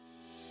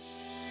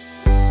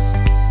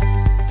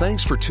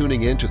Thanks for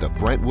tuning in to the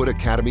Brentwood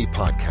Academy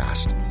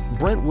podcast.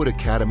 Brentwood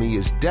Academy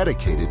is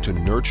dedicated to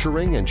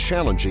nurturing and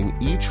challenging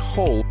each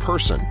whole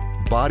person,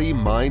 body,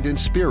 mind, and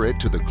spirit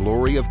to the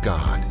glory of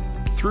God.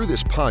 Through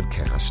this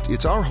podcast,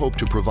 it's our hope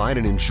to provide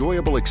an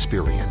enjoyable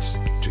experience,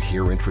 to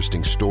hear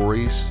interesting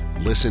stories,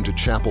 listen to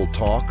chapel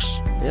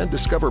talks, and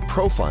discover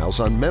profiles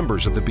on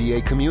members of the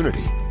BA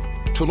community.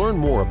 To learn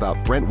more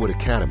about Brentwood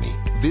Academy,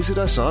 visit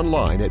us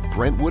online at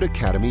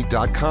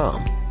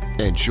brentwoodacademy.com.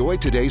 Enjoy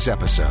today's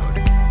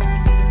episode.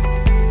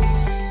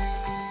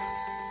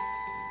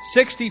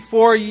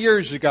 64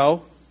 years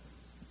ago,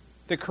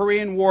 the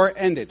Korean War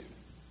ended,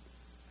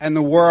 and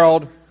the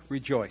world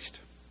rejoiced.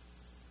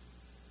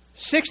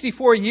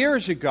 64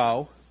 years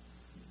ago,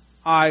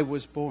 I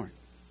was born.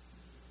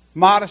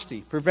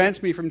 Modesty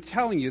prevents me from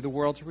telling you the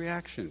world's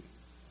reaction.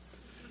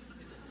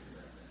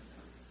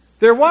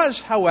 There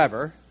was,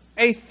 however,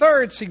 a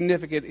third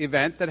significant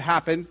event that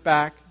happened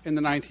back in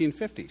the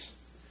 1950s.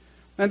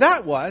 And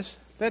that was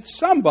that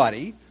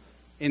somebody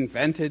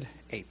invented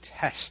a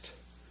test.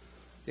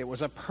 It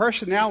was a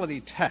personality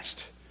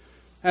test.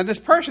 And this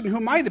person, who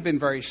might have been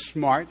very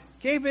smart,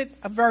 gave it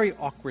a very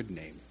awkward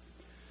name.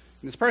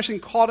 And this person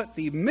called it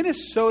the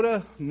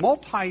Minnesota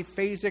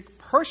Multiphasic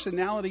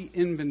Personality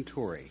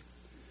Inventory.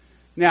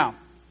 Now,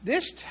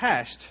 this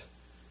test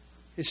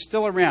is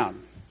still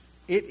around.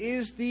 It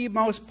is the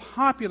most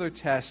popular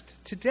test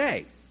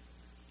today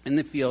in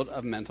the field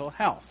of mental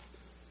health.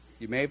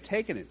 You may have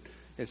taken it.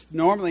 It's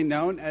normally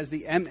known as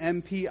the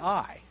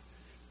MMPI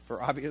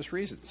for obvious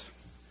reasons.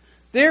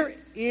 There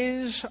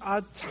is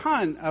a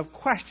ton of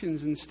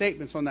questions and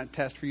statements on that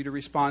test for you to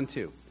respond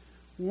to.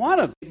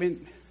 One of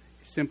them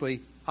is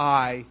simply,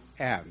 I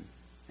am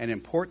an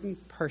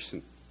important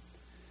person.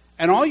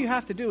 And all you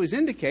have to do is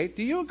indicate,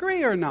 do you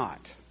agree or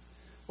not?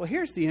 Well,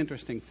 here's the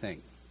interesting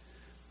thing.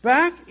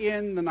 Back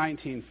in the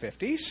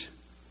 1950s,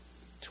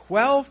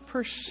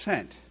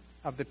 12%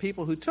 of the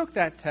people who took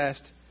that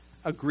test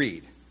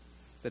agreed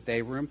that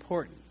they were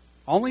important.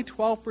 Only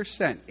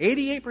 12%.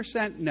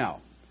 88%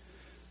 no.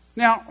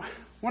 Now,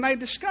 when I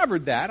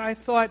discovered that, I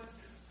thought,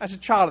 as a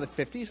child of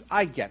the 50s,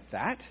 I get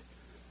that.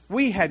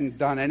 We hadn't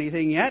done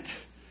anything yet.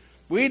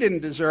 We didn't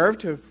deserve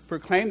to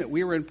proclaim that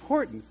we were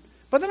important.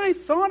 But then I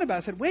thought about it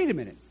and said, wait a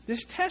minute.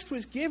 This test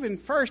was given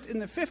first in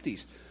the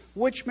 50s,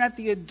 which meant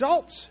the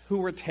adults who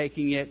were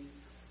taking it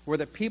were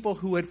the people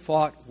who had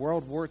fought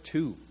World War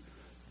II.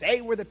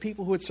 They were the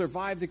people who had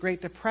survived the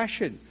Great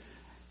Depression.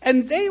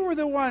 And they were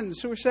the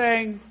ones who were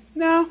saying,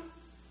 no,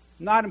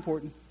 not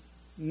important,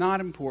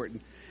 not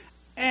important.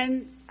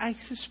 And I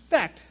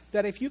suspect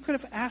that if you could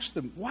have asked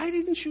them, why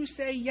didn't you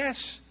say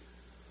yes?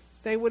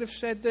 They would have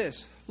said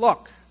this,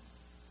 look,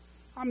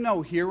 I'm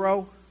no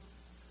hero.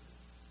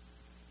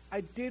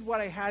 I did what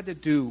I had to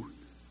do,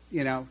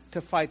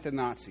 to fight the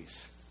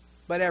Nazis.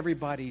 But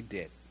everybody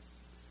did.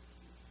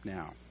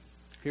 Now,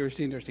 here's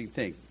the interesting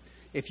thing.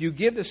 If you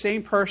give the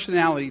same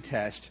personality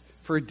test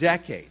for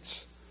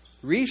decades,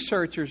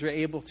 researchers are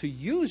able to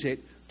use it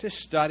to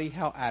study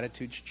how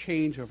attitudes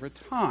change over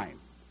time.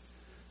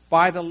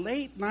 By the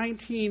late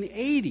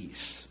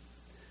 1980s,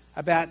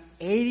 about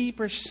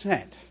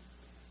 80%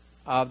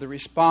 of the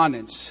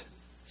respondents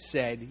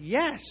said,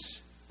 yes,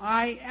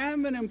 I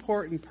am an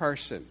important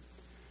person.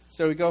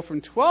 So we go from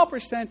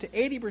 12% to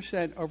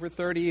 80% over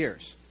 30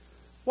 years.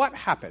 What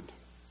happened?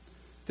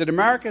 Did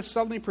America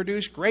suddenly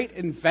produce great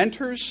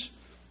inventors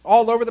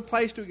all over the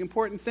place doing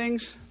important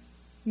things?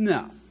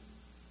 No.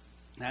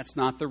 That's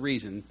not the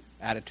reason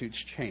attitudes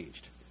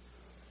changed.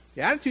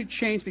 The attitude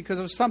changed because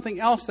of something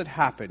else that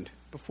happened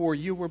before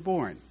you were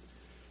born.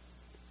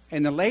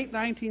 In the late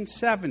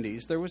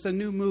 1970s, there was a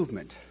new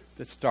movement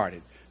that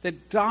started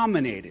that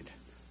dominated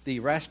the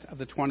rest of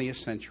the 20th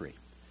century.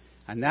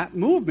 And that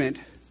movement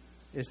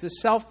is the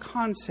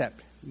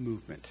self-concept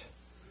movement.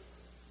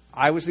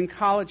 I was in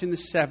college in the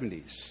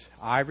 70s.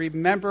 I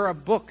remember a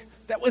book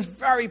that was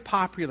very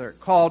popular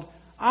called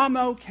I'm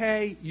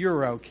Okay,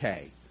 You're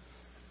Okay.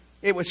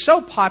 It was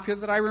so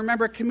popular that I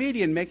remember a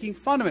comedian making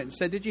fun of it and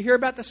said, did you hear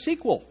about the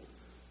sequel?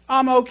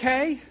 I'm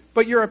okay,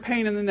 but you're a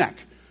pain in the neck.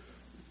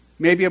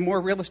 Maybe a more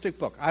realistic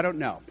book. I don't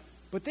know.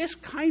 But this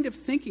kind of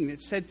thinking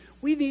that said,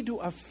 we need to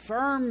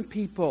affirm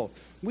people.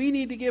 We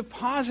need to give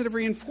positive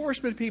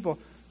reinforcement to people.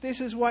 This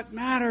is what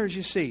matters,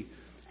 you see.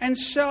 And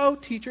so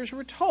teachers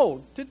were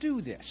told to do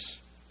this.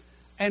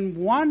 And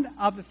one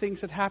of the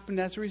things that happened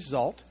as a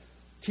result,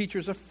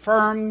 teachers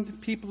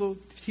affirmed,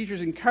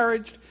 teachers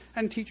encouraged,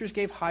 and teachers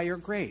gave higher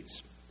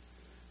grades.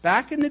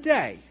 Back in the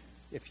day,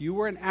 if you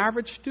were an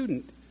average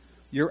student,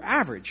 your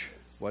average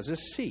was a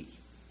C.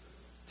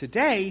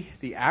 Today,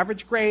 the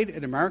average grade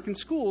in American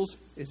schools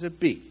is a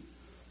B.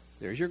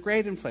 There's your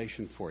grade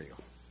inflation for you.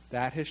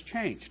 That has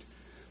changed.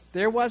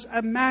 There was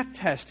a math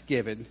test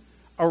given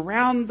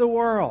around the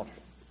world,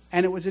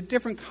 and it was a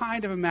different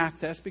kind of a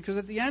math test because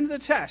at the end of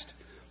the test,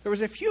 there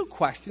was a few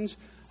questions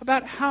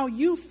about how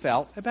you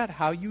felt about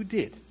how you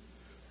did.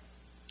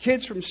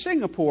 Kids from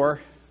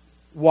Singapore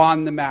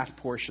won the math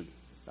portion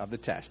of the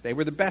test. They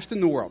were the best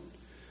in the world.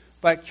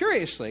 But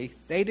curiously,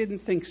 they didn't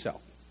think so.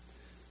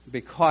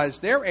 because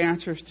their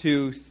answers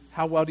to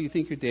how well do you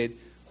think you did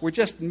were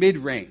just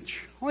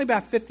mid-range. Only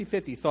about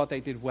 50-50 thought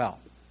they did well.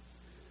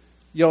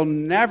 You'll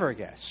never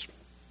guess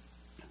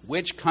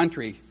which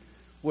country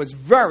was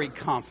very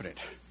confident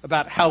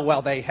about how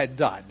well they had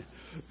done.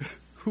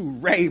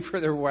 Hooray for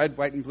the red,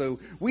 white, and blue.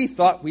 We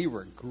thought we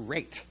were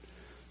great.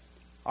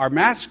 Our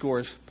math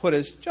scores put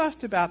us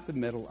just about the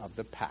middle of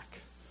the pack.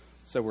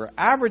 So we're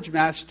average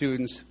math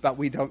students, but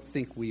we don't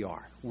think we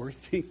are. We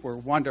think we're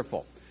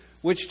wonderful.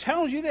 Which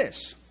tells you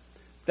this,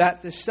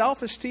 that the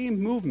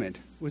self-esteem movement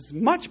was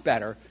much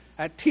better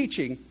at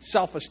teaching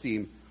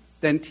self-esteem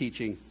than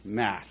teaching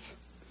math.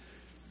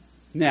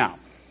 Now,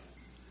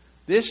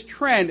 this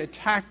trend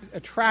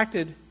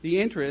attracted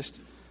the interest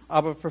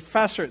of a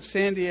professor at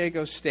San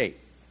Diego State,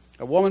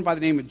 a woman by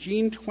the name of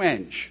Jean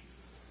Twenge,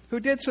 who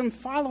did some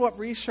follow-up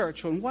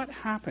research on what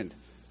happened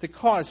to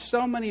cause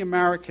so many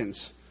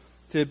Americans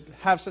to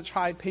have such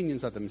high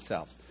opinions of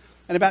themselves.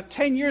 And about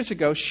 10 years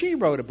ago, she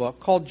wrote a book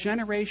called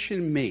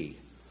Generation Me.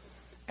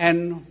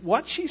 And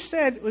what she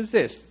said was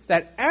this,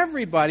 that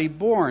everybody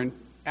born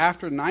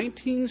after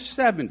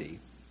 1970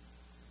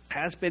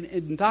 has been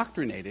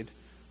indoctrinated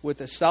with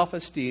the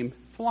self-esteem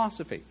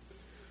philosophy.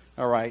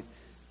 All right?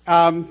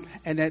 And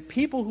that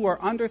people who are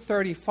under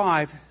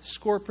 35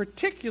 score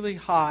particularly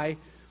high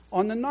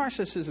on the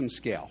narcissism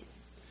scale.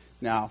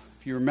 Now,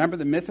 if you remember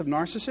the myth of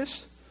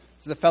Narcissus,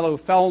 it's the fellow who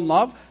fell in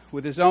love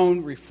with his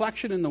own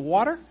reflection in the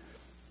water,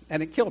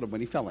 and it killed him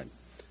when he fell in.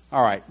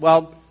 All right,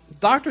 well,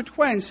 Dr.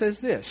 Twenge says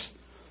this,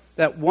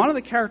 that one of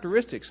the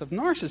characteristics of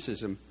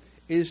narcissism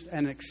is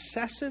an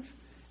excessive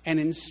and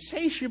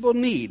insatiable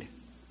need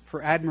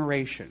for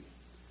admiration.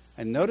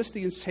 And notice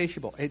the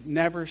insatiable, it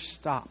never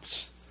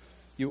stops.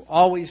 You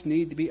always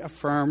need to be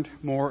affirmed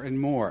more and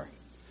more.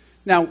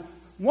 Now,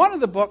 one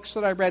of the books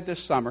that I read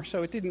this summer,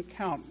 so it didn't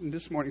count in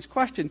this morning's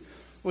question,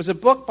 was a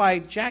book by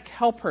Jack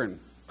Halpern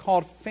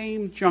called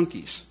Fame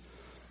Junkies.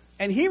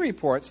 And he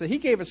reports that he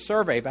gave a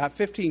survey about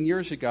 15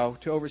 years ago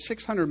to over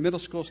 600 middle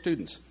school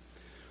students.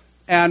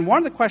 And one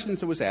of the questions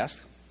that was asked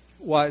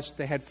was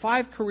they had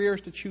 5 careers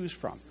to choose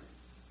from,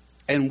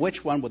 and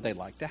which one would they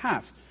like to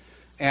have?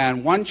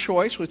 And one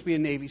choice was to be a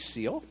Navy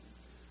SEAL.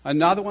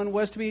 Another one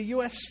was to be a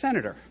U.S.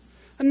 Senator.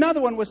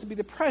 Another one was to be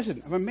the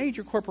president of a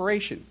major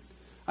corporation.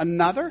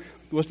 Another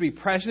was to be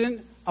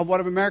president of one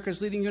of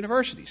America's leading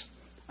universities.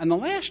 And the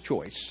last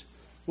choice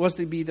was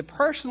to be the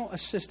personal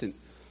assistant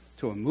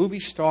to a movie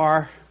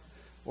star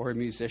or a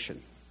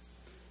musician.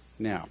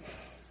 Now,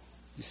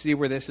 you see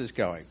where this is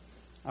going.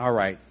 All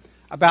right.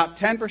 About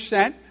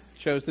 10%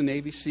 chose the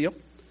Navy SEAL.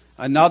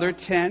 Another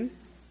 10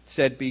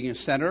 said being a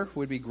senator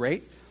would be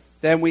great.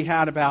 Then we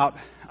had about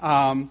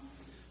 14%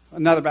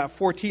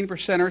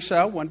 or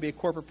so wanted to be a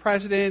corporate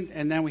president,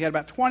 and then we had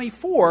about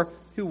 24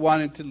 who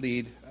wanted to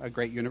lead a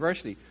great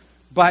university.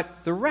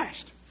 But the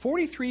rest,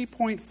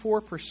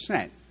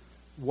 43.4%,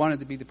 wanted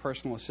to be the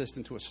personal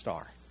assistant to a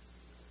star.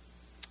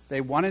 They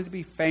wanted to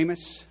be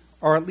famous,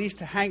 or at least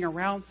to hang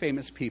around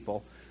famous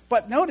people.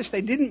 But notice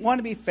they didn't want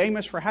to be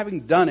famous for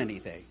having done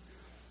anything,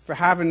 for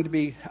having to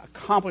be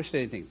accomplished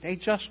anything. They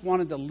just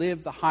wanted to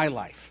live the high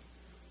life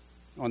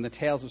on the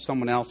tails of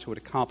someone else who had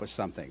accomplished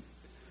something.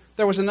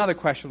 There was another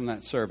question on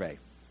that survey,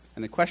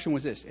 and the question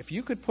was this. If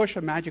you could push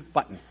a magic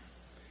button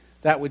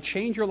that would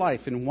change your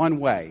life in one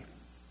way,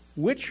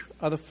 which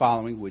of the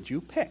following would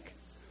you pick?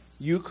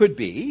 You could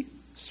be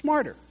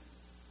smarter.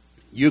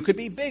 You could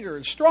be bigger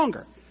and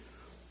stronger.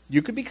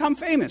 You could become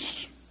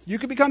famous. You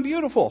could become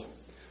beautiful.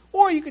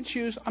 Or you could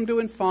choose, I'm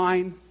doing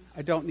fine.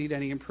 I don't need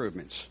any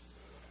improvements.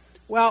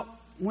 Well,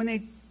 when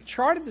they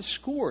charted the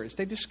scores,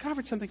 they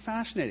discovered something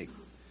fascinating.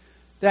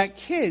 That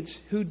kids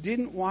who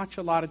didn't watch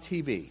a lot of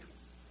TV,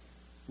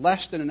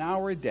 less than an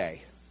hour a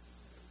day,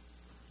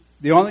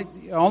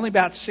 only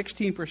about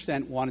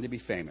 16% wanted to be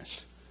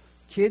famous.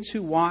 Kids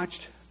who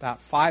watched about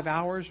 5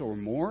 hours or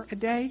more a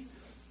day,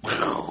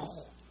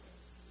 all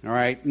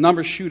right,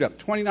 numbers shoot up.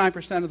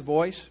 29% of the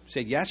boys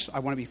said, yes, I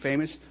want to be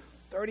famous.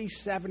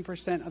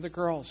 37% of the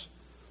girls,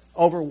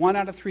 over 1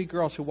 out of 3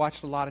 girls who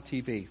watched a lot of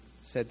TV,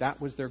 said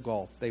that was their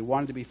goal. They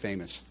wanted to be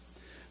famous.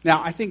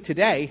 Now, I think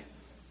today,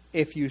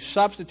 if you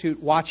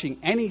substitute watching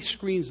any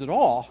screens at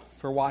all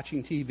for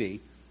watching TV,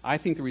 I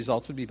think the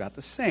results would be about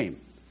the same.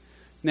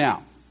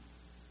 Now,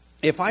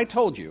 if I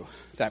told you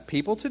that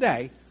people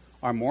today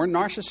are more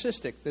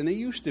narcissistic than they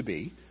used to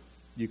be,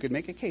 you could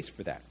make a case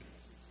for that.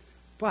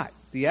 But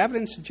the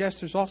evidence suggests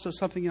there's also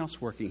something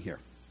else working here.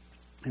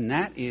 And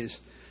that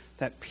is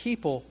that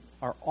people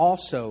are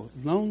also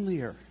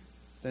lonelier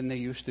than they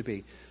used to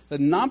be. The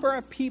number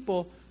of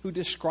people who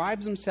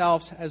describe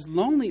themselves as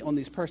lonely on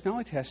these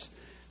personality tests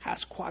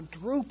has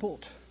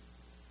quadrupled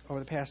over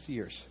the past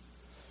years.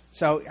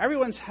 So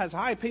everyone has a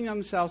high opinion of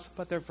themselves,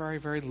 but they're very,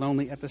 very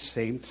lonely at the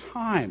same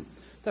time.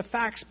 The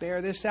facts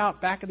bear this out.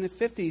 Back in the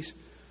 50s,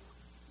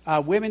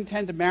 women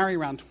tend to marry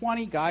around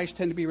 20, guys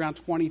tend to be around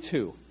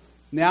 22.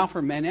 Now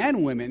for men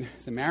and women,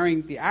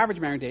 the average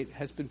marriage date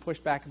has been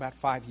pushed back about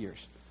 5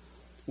 years.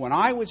 When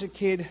I was a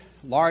kid,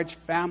 large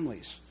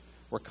families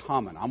were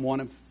common. I'm one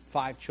of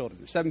 5 children.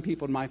 There's 7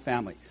 people in my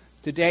family.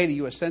 Today, the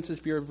U.S. Census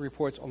Bureau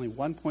reports only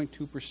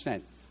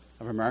 1.2%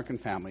 of American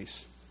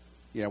families,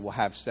 will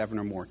have 7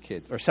 or more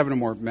kids, or 7 or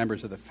more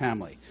members of the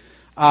family.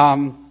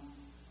 About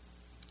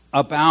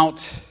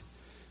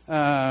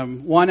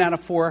 1 out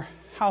of 4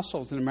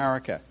 households in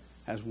America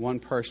has one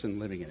person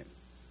living in it.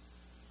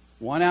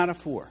 1 out of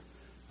 4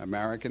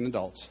 American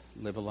adults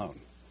live alone.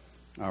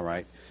 All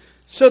right.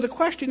 So the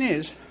question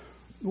is,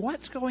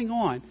 what's going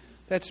on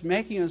that's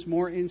making us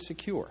more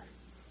insecure,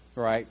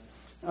 right,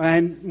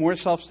 and more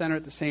self-centered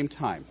at the same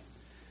time?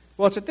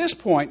 Well, it's at this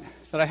point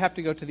that I have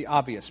to go to the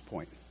obvious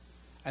point,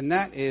 and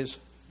that is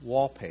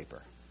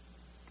wallpaper.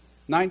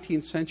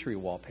 19th century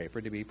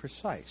wallpaper, to be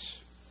precise.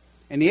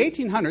 In the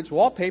 1800s,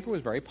 wallpaper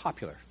was very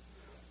popular,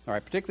 all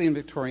right, particularly in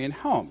Victorian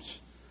homes.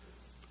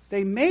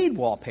 They made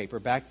wallpaper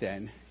back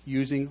then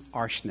using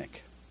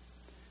arsenic.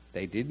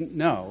 They didn't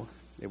know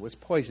it was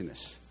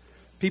poisonous.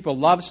 People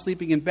loved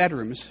sleeping in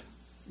bedrooms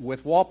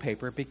with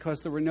wallpaper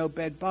because there were no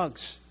bed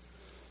bugs.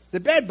 The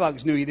bed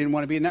bugs knew you didn't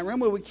want to be in that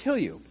room, it would kill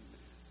you.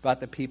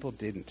 But the people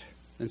didn't.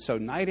 And so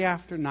night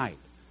after night,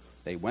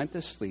 they went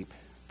to sleep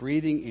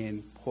breathing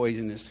in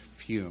poisonous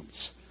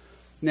fumes.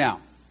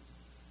 Now,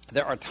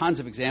 there are tons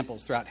of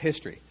examples throughout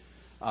history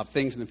of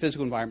things in the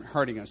physical environment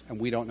hurting us, and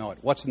we don't know it.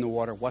 What's in the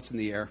water? What's in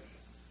the air?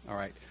 All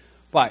right.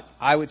 But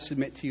I would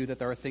submit to you that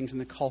there are things in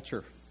the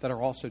culture that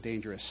are also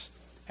dangerous,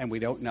 and we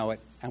don't know it,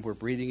 and we're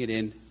breathing it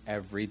in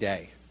every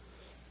day.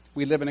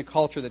 We live in a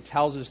culture that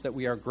tells us that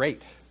we are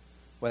great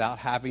without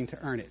having to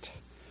earn it.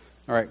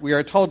 All right. We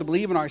are told to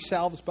believe in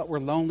ourselves, but we're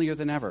lonelier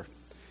than ever.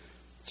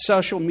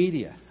 Social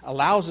media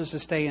allows us to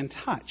stay in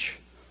touch,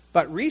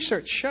 but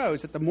research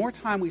shows that the more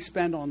time we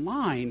spend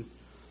online,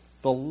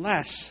 the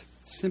less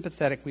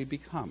sympathetic we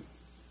become,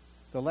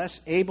 the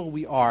less able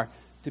we are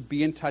to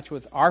be in touch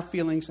with our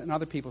feelings and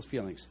other people's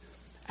feelings.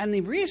 And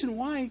the reason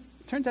why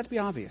turns out to be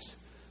obvious.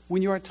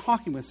 When you are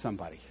talking with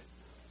somebody,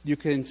 you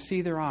can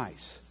see their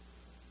eyes.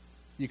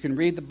 You can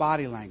read the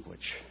body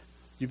language.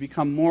 You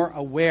become more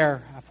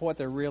aware of what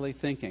they're really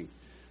thinking.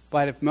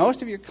 But if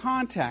most of your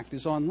contact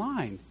is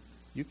online,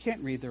 you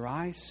can't read their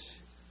eyes.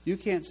 You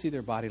can't see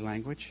their body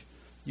language.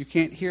 You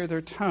can't hear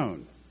their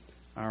tone.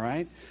 All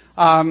right?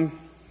 I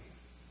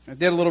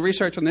did a little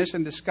research on this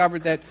and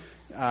discovered that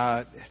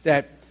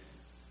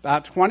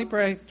about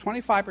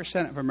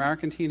 25% of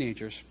American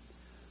teenagers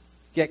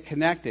get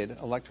connected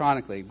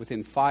electronically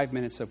within 5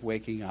 minutes of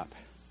waking up.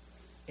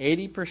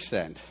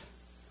 80%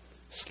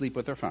 sleep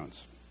with their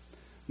phones.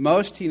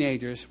 Most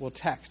teenagers will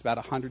text about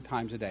 100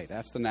 times a day.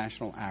 That's the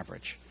national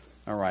average.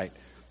 All right.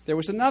 There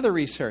was another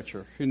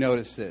researcher who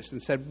noticed this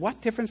and said,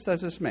 what difference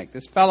does this make?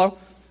 This fellow,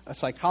 a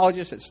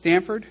psychologist at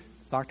Stanford,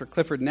 Dr.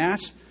 Clifford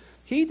Nass,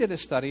 he did a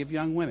study of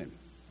young women.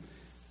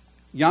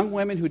 Young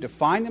women who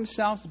defined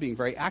themselves as being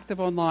very active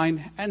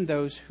online and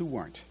those who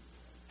weren't.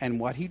 And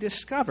what he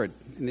discovered,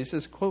 and this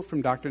is a quote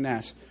from Dr.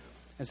 Nass,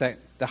 is that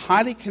the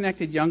highly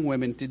connected young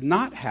women did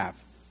not have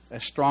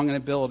as strong an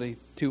ability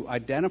to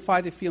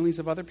identify the feelings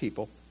of other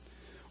people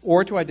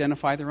or to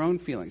identify their own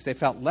feelings. They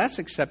felt less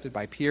accepted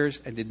by peers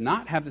and did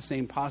not have the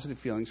same positive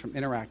feelings from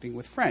interacting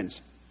with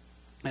friends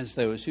as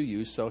those who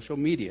use social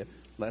media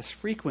less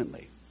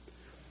frequently.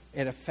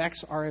 It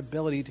affects our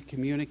ability to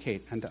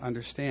communicate and to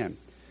understand.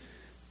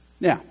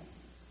 Now,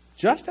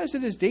 just as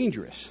it is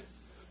dangerous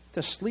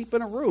to sleep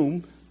in a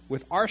room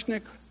with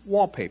arsenic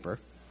wallpaper,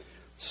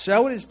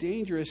 so it is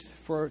dangerous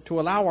to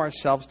allow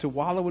ourselves to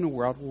wallow in a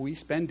world where we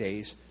spend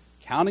days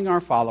counting our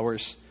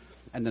followers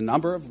and the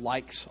number of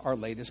likes our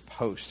latest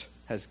post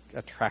has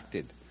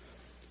attracted.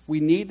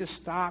 We need to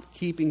stop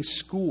keeping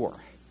score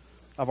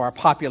of our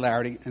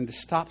popularity and to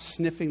stop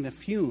sniffing the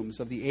fumes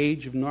of the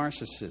age of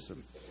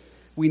narcissism.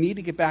 We need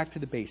to get back to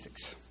the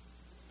basics.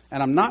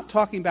 And I'm not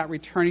talking about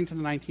returning to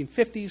the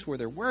 1950s where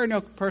there were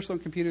no personal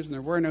computers and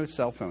there were no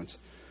cell phones.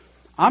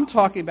 I'm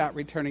talking about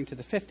returning to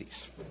the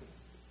 50s.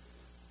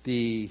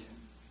 The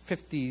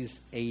 50s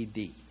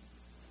AD.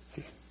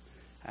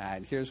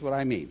 And here's what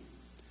I mean.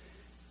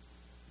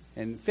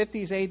 In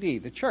 50s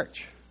AD, the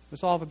church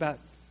was all of about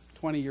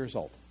 20 years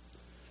old.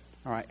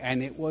 All right,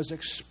 and it was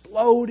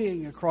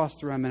exploding across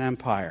the Roman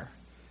Empire.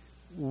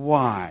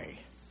 Why?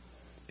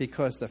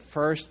 Because the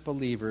first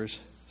believers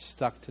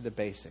stuck to the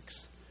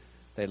basics.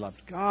 They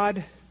loved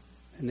God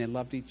and they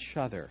loved each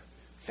other.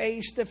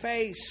 Face to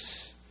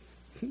face.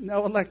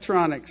 No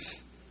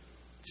electronics.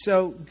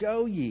 So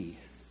go ye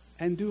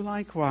and do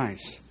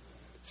likewise.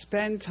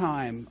 Spend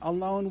time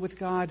alone with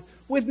God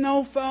with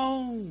no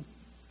phone.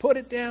 Put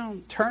it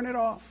down. Turn it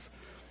off.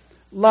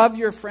 Love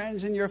your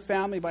friends and your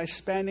family by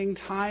spending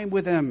time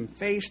with them,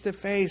 face to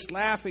face,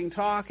 laughing,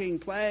 talking,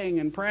 playing,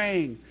 and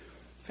praying,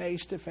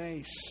 face to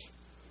face.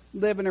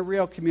 Live in a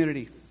real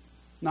community,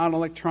 not an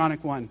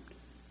electronic one.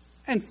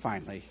 And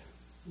finally,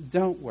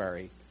 don't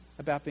worry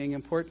about being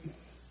important.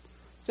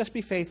 Just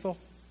be faithful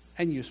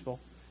and useful,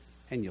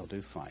 and you'll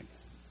do fine.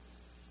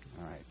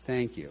 All right,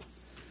 thank you.